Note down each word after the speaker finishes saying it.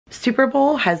Super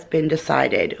Bowl has been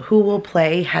decided. Who will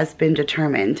play has been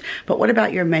determined. But what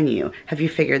about your menu? Have you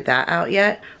figured that out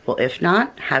yet? Well, if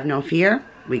not, have no fear.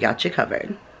 We got you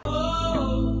covered.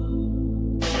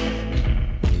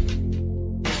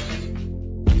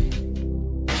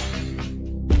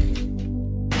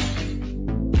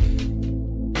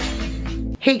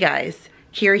 Hey guys.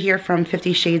 Kira here from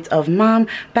 50 Shades of Mom,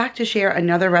 back to share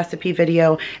another recipe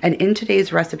video. And in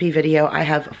today's recipe video, I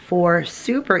have 4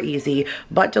 super easy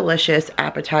but delicious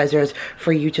appetizers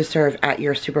for you to serve at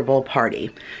your Super Bowl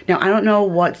party. Now, I don't know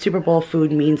what Super Bowl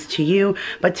food means to you,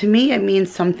 but to me, it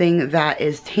means something that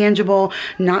is tangible,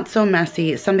 not so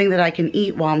messy, something that I can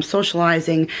eat while I'm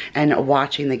socializing and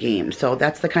watching the game. So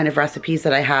that's the kind of recipes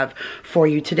that I have for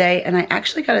you today. And I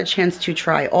actually got a chance to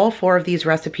try all 4 of these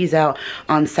recipes out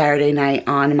on Saturday night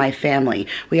on my family.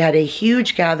 We had a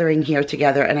huge gathering here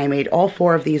together and I made all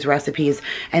 4 of these recipes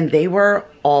and they were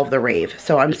all the rave.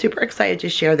 So I'm super excited to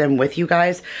share them with you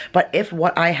guys. But if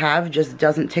what I have just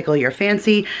doesn't tickle your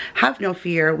fancy, have no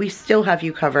fear. We still have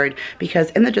you covered because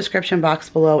in the description box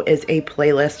below is a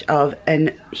playlist of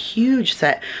a huge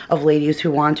set of ladies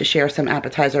who want to share some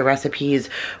appetizer recipes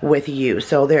with you.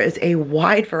 So there is a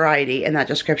wide variety in that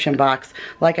description box.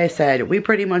 Like I said, we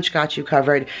pretty much got you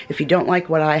covered. If you don't like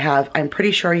what I have, I'm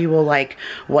pretty sure you will like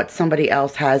what somebody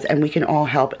else has, and we can all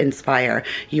help inspire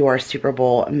your Super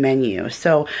Bowl menu.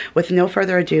 So with no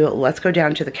further ado, let's go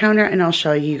down to the counter and I'll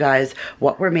show you guys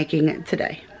what we're making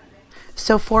today.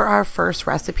 So for our first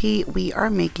recipe, we are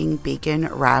making bacon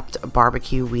wrapped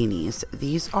barbecue weenies.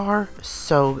 These are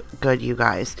so good, you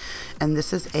guys. And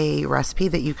this is a recipe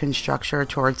that you can structure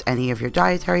towards any of your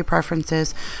dietary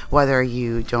preferences, whether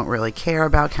you don't really care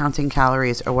about counting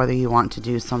calories or whether you want to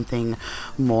do something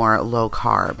more low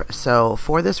carb. So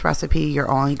for this recipe, you're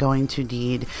only going to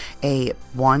need a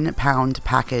 1 pound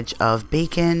package of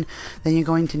bacon. Then you're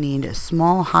going to need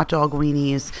small hot dog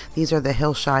weenies. These are the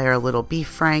Hillshire Little Beef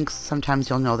Franks. Sometimes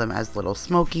you'll know them as Little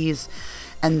Smokies.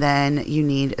 And then you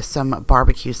need some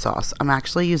barbecue sauce. I'm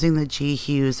actually using the G.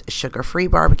 Hughes sugar-free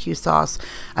barbecue sauce.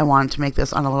 I wanted to make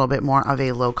this on a little bit more of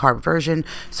a low-carb version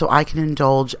so I can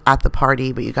indulge at the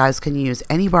party, but you guys can use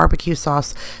any barbecue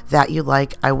sauce that you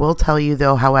like. I will tell you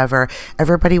though, however,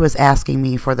 everybody was asking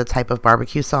me for the type of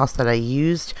barbecue sauce that I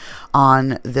used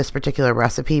on this particular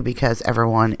recipe because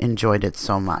everyone enjoyed it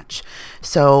so much.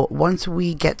 So once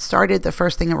we get started, the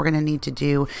first thing that we're going to need to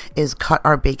do is cut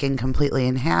our bacon completely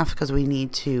in half because we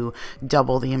need to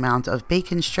double the amount of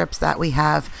bacon strips that we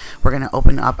have. We're going to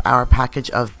open up our package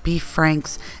of beef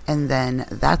franks, and then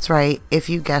that's right, if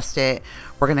you guessed it,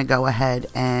 we're going to go ahead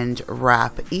and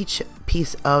wrap each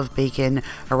piece of bacon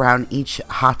around each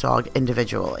hot dog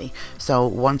individually. So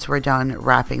once we're done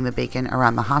wrapping the bacon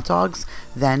around the hot dogs,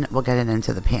 then we'll get it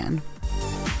into the pan.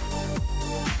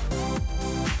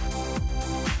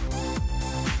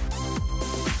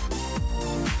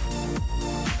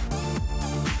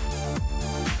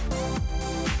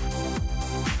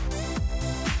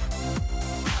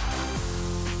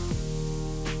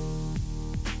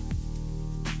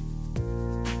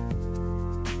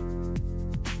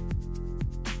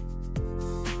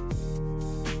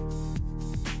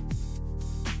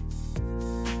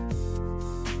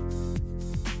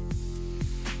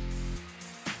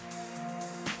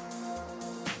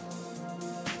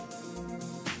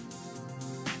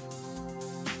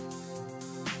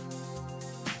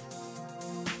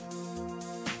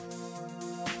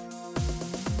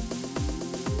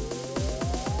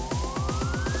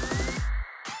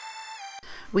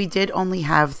 We did only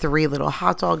have 3 little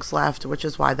hot dogs left, which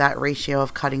is why that ratio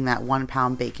of cutting that 1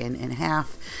 pound bacon in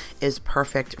half is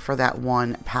perfect for that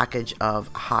 1 package of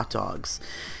hot dogs.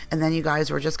 And then you guys,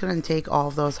 we're just going to take all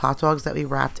of those hot dogs that we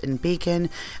wrapped in bacon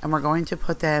and we're going to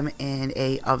put them in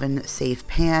a oven safe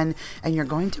pan, and you're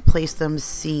going to place them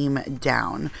seam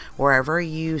down. Wherever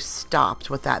you stopped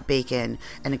with that bacon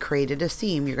and it created a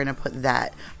seam, you're going to put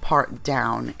that part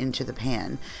down into the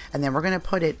pan. And then we're going to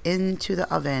put it into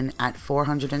the oven at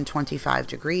 425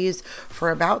 degrees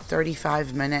for about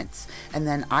 35 minutes. And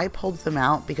then I pulled them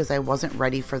out because I wasn't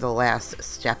ready for the last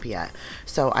step yet.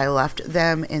 So I left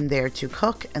them in there to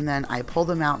cook, and then I pulled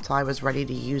them out till I was ready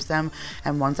to use them.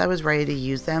 And once I was ready to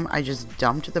use them, I just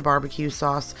dumped the barbecue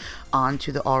sauce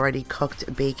onto the already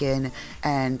cooked bacon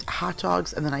and hot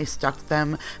dogs, and then I stuck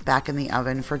them back in the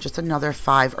oven for just another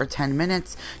 5 or 10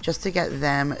 minutes just to get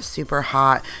them super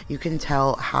hot. You can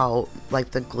tell how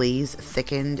like the glaze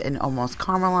thickened and almost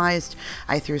caramelized.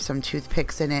 I threw some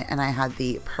toothpicks in it and I had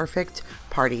the perfect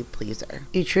party pleaser.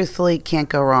 You truthfully can't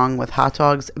go wrong with hot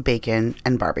dogs, bacon,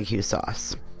 and barbecue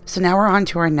sauce. So now we're on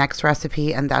to our next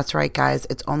recipe, and that's right guys,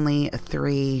 it's only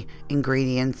 3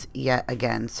 ingredients yet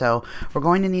again. So we're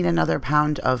going to need another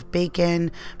pound of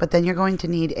bacon, but then you're going to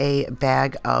need a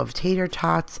bag of tater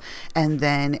tots and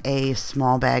then a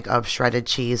small bag of shredded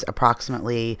cheese,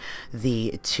 approximately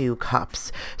the 2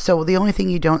 cups. So the only thing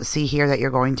you don't see here that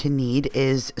you're going to need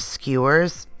is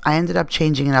skewers. I ended up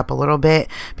changing it up a little bit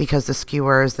because the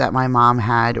skewers that my mom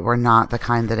had were not the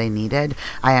kind that I needed.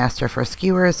 I asked her for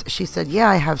skewers. She said, yeah,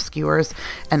 I have skewers.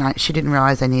 And she didn't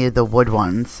realize I needed the wood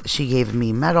ones. She gave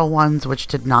me metal ones, which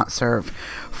did not serve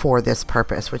for this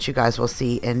purpose, which you guys will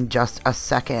see in just a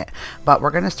second. But we're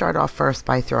going to start off first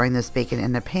by throwing this bacon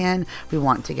in the pan. We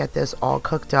want to get this all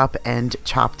cooked up and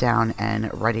chopped down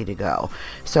and ready to go.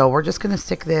 So we're just going to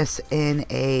stick this in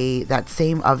that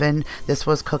same oven. This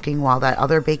was cooking while that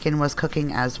other bacon was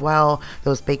cooking as well.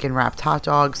 Those bacon wrapped hot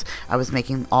dogs, I was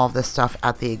making all of this stuff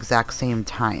at the exact same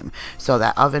time. So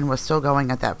that oven was still going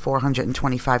at that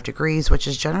 425 degrees, which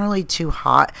is generally too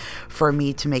hot for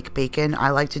me to make bacon. I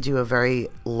like to do a very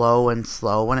low and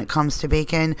slow when it comes to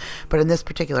bacon, but in this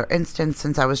particular instance,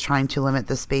 since I was trying to limit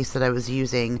the space that I was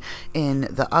using in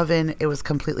the oven, it was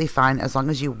completely fine as long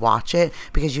as you watch it,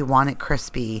 because you want it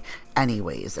crispy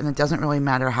anyways, and it doesn't really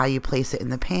matter how you place it in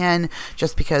the pan,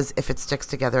 just because if it sticks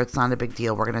together, it's not a big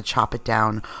deal. We're going to chop it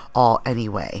down all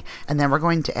anyway. And then we're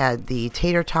going to add the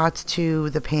tater tots to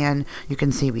the pan. You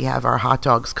can see we have our hot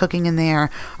dogs cooking in there,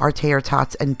 our tater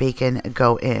tots and bacon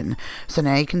go in. So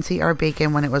now you can see our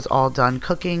bacon, when it was all done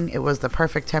cooking, it was the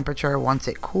perfect temperature once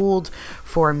it cooled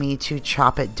for me to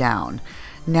chop it down.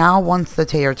 Now, once the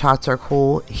tater tots are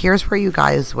cool, here's where you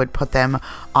guys would put them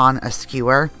on a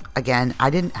skewer. Again, I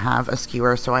didn't have a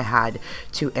skewer, so I had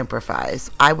to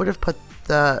improvise. I would have put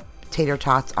the tater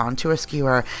tots onto a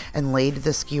skewer and laid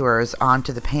the skewers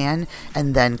onto the pan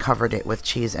and then covered it with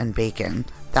cheese and bacon.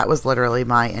 That was literally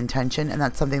my intention, and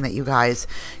that's something that you guys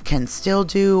can still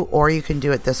do, or you can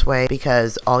do it this way,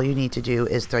 because all you need to do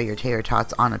is throw your tater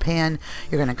tots on a pan.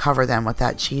 You're going to cover them with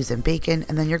that cheese and bacon,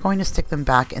 and then you're going to stick them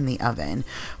back in the oven.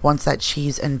 Once that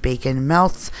cheese and bacon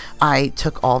melts, I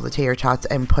took all the tater tots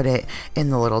and put it in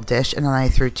the little dish, and then I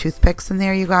threw toothpicks in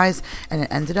there, you guys, and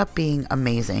it ended up being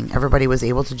amazing. Everybody was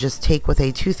able to just take with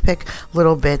a toothpick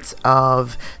little bits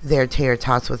of their tater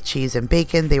tots with cheese and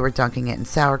bacon. They were dunking it in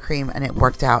sour cream, and it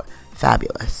worked out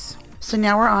fabulous. So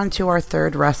now we're on to our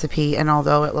third recipe, and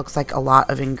although it looks like a lot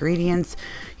of ingredients,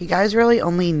 you guys really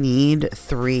only need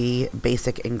 3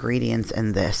 basic ingredients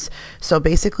in this. So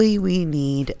basically we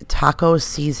need taco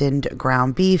seasoned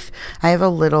ground beef. I have a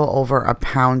little over 1.5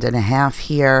 pounds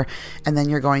here, and then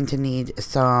you're going to need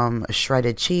some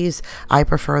shredded cheese. I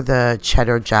prefer the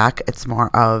cheddar jack. It's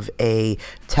more of a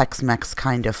Tex-Mex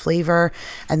kind of flavor.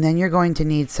 And then you're going to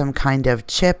need some kind of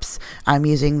chips. I'm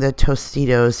using the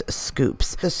Tostitos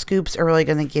scoops. The scoops are really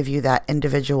going to give you that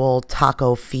individual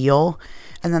taco feel.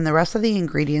 And then the rest of the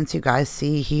ingredients you guys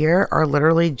see here are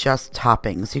literally just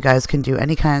toppings. You guys can do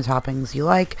any kind of toppings you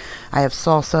like. I have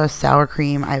salsa, sour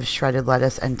cream, I have shredded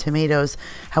lettuce and tomatoes,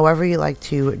 however you like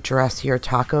to dress your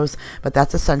tacos. But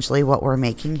that's essentially what we're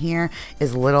making here,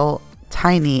 is little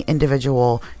tiny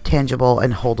individual tangible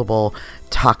and holdable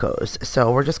tacos. So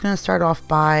we're just going to start off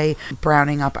by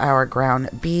browning up our ground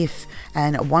beef,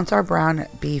 and once our ground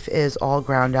beef is all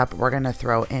ground up, we're going to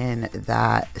throw in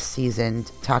that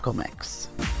seasoned taco mix.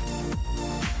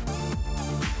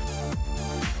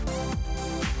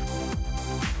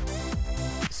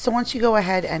 So once you go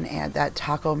ahead and add that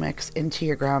taco mix into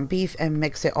your ground beef and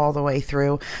mix it all the way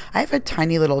through, I have a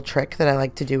tiny little trick that I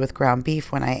like to do with ground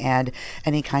beef when I add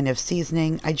any kind of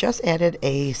seasoning. I just added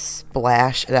a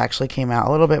splash. It actually came out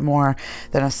a little bit more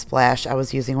than a splash. I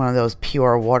was using one of those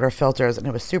pure water filters, and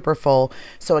it was super full,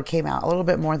 so it came out a little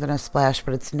bit more than a splash,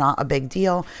 but it's not a big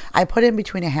deal. I put in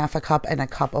between 1/2 cup and 1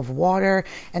 cup of water,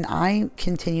 and I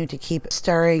continue to keep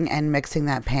stirring and mixing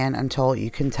that pan until you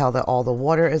can tell that all the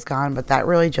water is gone. But that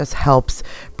really just helps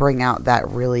bring out that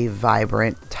really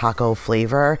vibrant taco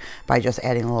flavor by just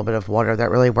adding a little bit of water. That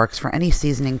really works for any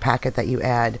seasoning packet that you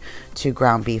add to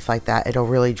ground beef like that. It'll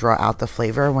really draw out the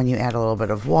flavor when you add a little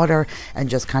bit of water and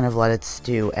just kind of let it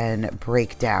stew and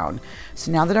break down.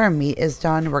 So now that our meat is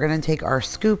done, we're going to take our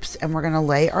scoops and we're going to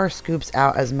lay our scoops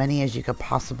out, as many as you could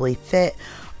possibly fit,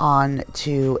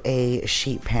 onto a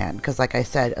sheet pan, because like I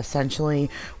said, essentially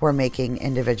we're making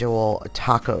individual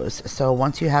tacos. So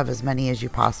once you have as many as you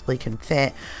possibly can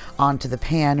fit onto the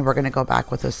pan, we're going to go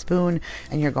back with a spoon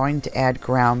and you're going to add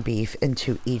ground beef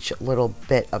into each little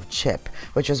bit of chip,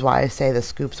 which is why I say the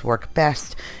scoops work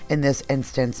best in this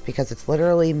instance, because it's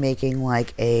literally making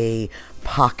like a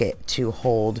pocket to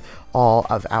hold all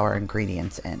of our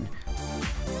ingredients in.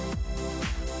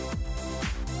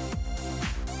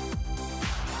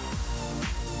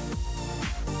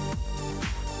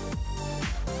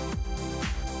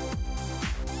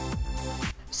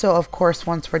 So of course,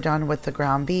 once we're done with the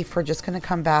ground beef, we're just going to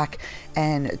come back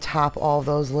and top all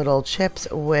those little chips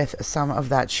with some of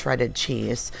that shredded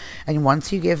cheese. And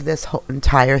once you give this whole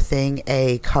entire thing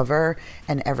a cover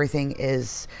and everything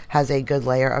has a good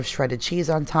layer of shredded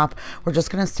cheese on top, we're just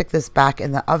going to stick this back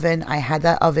in the oven. I had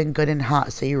that oven good and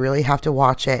hot, so you really have to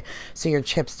watch it so your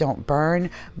chips don't burn,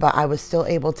 but I was still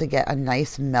able to get a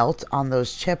nice melt on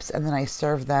those chips, and then I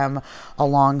served them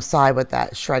alongside with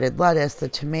that shredded lettuce, the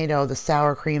tomato, the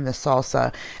sour cream, the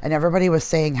salsa, and everybody was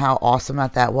saying how awesome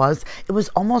that was. It was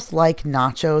almost like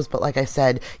nachos, but like I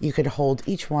said, you could hold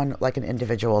each one like an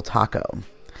individual taco.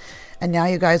 And now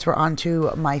you guys, we're on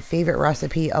to my favorite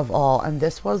recipe of all, and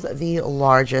this was the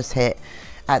largest hit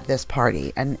at this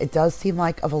party. And it does seem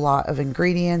like of a lot of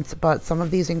ingredients, but some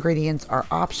of these ingredients are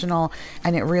optional,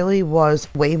 and it really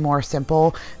was way more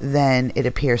simple than it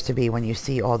appears to be when you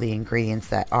see all the ingredients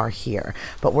that are here.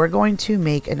 But we're going to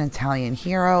make an Italian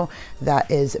hero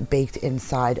that is baked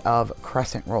inside of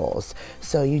crescent rolls.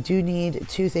 So you do need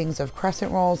 2 things of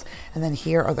crescent rolls, and then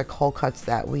here are the cold cuts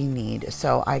that we need.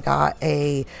 So I got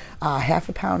a half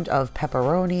a pound of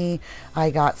pepperoni, I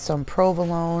got some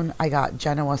provolone, I got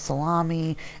Genoa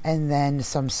salami, and then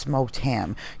some smoked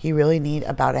ham. You really need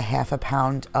about a half a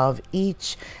pound of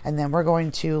each, and then we're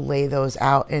going to lay those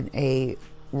out in a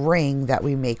ring that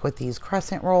we make with these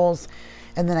crescent rolls.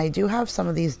 And then I do have some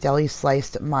of these deli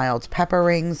sliced mild pepper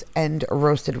rings and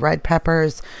roasted red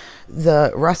peppers.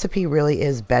 The recipe really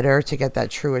is better to get that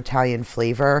true Italian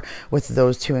flavor with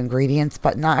those 2 ingredients,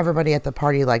 but not everybody at the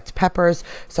party liked peppers,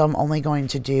 so I'm only going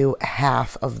to do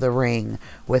half of the ring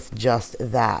with just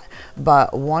that.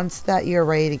 But once that you're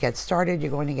ready to get started,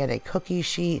 you're going to get a cookie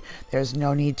sheet. There's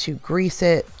no need to grease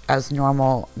it. As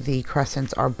normal, the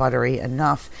crescents are buttery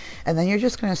enough. And then you're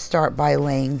just going to start by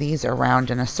laying these around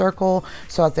in a circle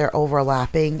so that they're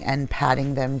overlapping and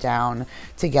patting them down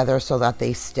together so that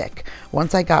they stick.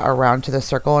 Once I got around to the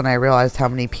circle and I realized how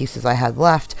many pieces I had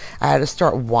left, I had to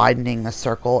start widening the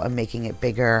circle and making it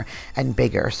bigger and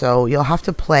bigger. So you'll have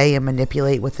to play and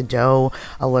manipulate with the dough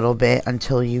a little bit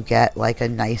until you get like a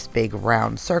nice big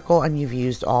round circle and you've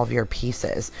used all of your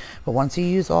pieces. But once you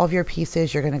use all of your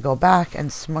pieces, you're going to go back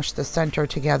and smush the center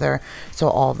together so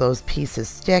all those pieces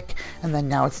stick. And then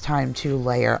now it's time to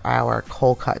layer our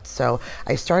cold cuts. So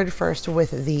I started first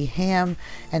with the ham,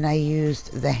 and I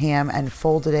used the ham and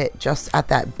folded it just at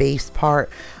that base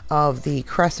part of the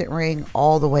crescent ring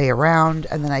all the way around,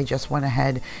 and then I just went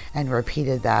ahead and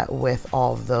repeated that with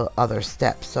all of the other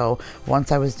steps. So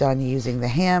once I was done using the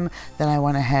ham, then I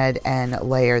went ahead and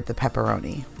layered the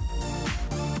pepperoni.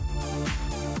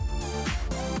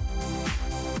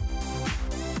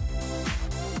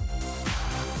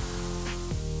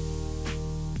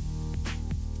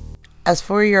 As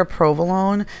for your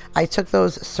provolone, I took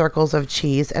those circles of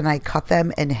cheese and I cut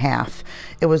them in half.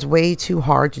 It was way too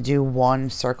hard to do one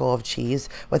circle of cheese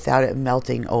without it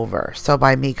melting over. So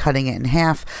by me cutting it in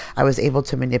half, I was able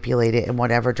to manipulate it in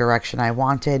whatever direction I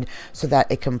wanted so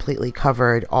that it completely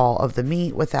covered all of the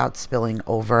meat without spilling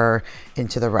over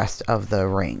into the rest of the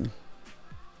ring.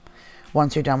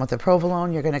 Once you're done with the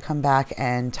provolone, you're going to come back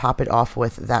and top it off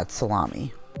with that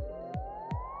salami.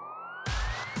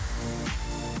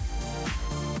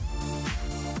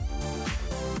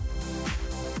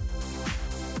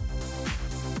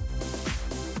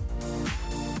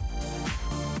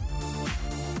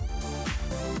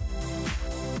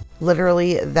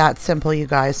 Literally that simple, you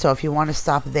guys. So if you want to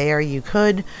stop there, you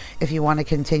could. If you want to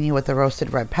continue with the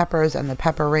roasted red peppers and the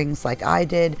pepper rings like I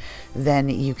did, then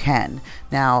you can.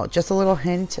 Now, just a little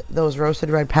hint, those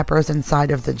roasted red peppers inside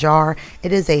of the jar,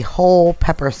 it is a whole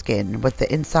pepper skin with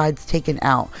the insides taken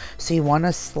out. So you want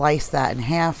to slice that in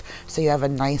half so you have a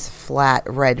nice flat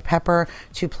red pepper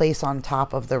to place on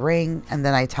top of the ring. And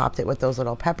then I topped it with those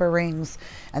little pepper rings.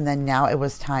 And then now it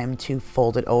was time to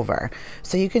fold it over.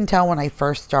 So you can tell when I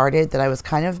first started that I was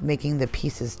kind of making the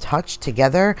pieces touch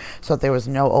together so that there was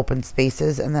no open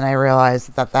spaces, and then I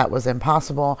realized that that was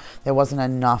impossible. There wasn't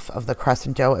enough of the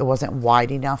crescent dough. It wasn't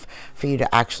wide enough for you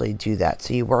to actually do that.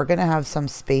 So you were going to have some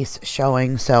space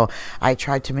showing, so I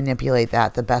tried to manipulate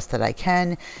that the best that I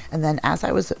can. And then as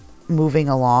I was moving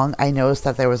along, I noticed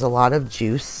that there was a lot of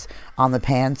juice on the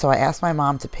pan, so I asked my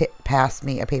mom to pass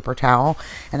me a paper towel,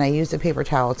 and I used a paper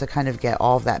towel to kind of get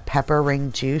all of that pepper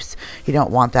ring juice. You don't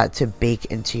want that to bake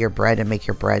into your bread and make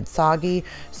your bread soggy,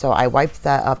 so I wiped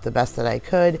that up the best that I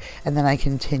could, and then I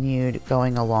continued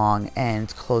going along and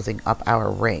closing up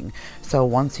our ring. So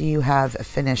once you have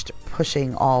finished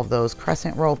pushing all of those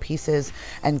crescent roll pieces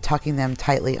and tucking them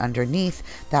tightly underneath,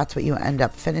 that's what you end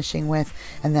up finishing with.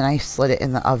 And then I slid it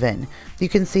in the oven. You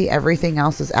can see everything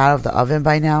else is out of the oven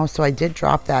by now. So I did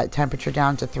drop that temperature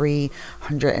down to 350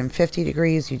 150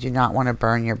 degrees. You do not want to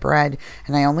burn your bread.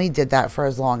 And I only did that for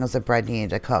as long as the bread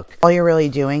needed to cook. All you're really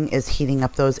doing is heating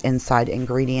up those inside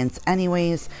ingredients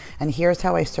anyways. And here's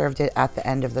how I served it at the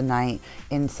end of the night,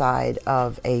 inside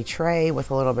of a tray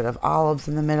with a little bit of olives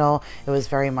in the middle. It was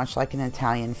very much like an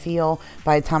Italian feel.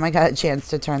 By the time I got a chance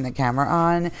to turn the camera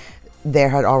on, there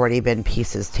had already been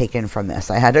pieces taken from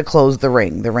this. I had to close the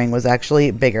ring. The ring was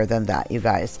actually bigger than that, you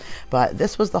guys. But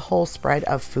this was the whole spread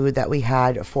of food that we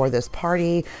had for this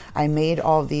party. I made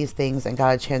all of these things and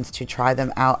got a chance to try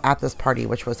them out at this party,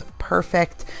 which was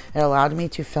perfect. It allowed me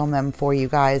to film them for you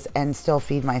guys and still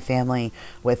feed my family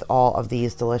with all of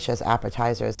these delicious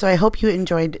appetizers. So I hope you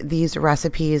enjoyed these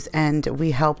recipes and we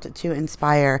helped to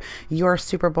inspire your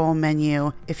Super Bowl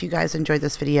menu. If you guys enjoyed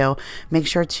this video, make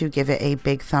sure to give it a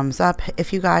big thumbs up.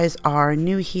 If you guys are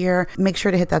new here, make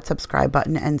sure to hit that subscribe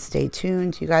button and stay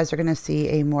tuned. You guys are going to see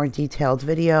a more detailed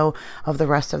video of the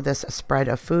rest of this spread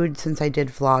of food, since I did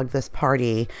vlog this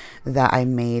party that I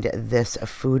made this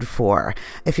food for.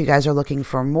 If you guys are looking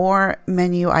for more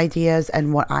menu ideas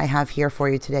and what I have here for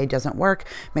you today doesn't work,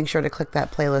 make sure to click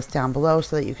that playlist down below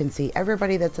so that you can see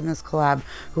everybody that's in this collab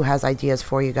who has ideas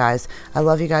for you guys. I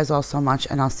love you guys all so much,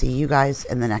 and I'll see you guys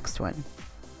in the next one.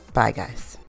 Bye, guys.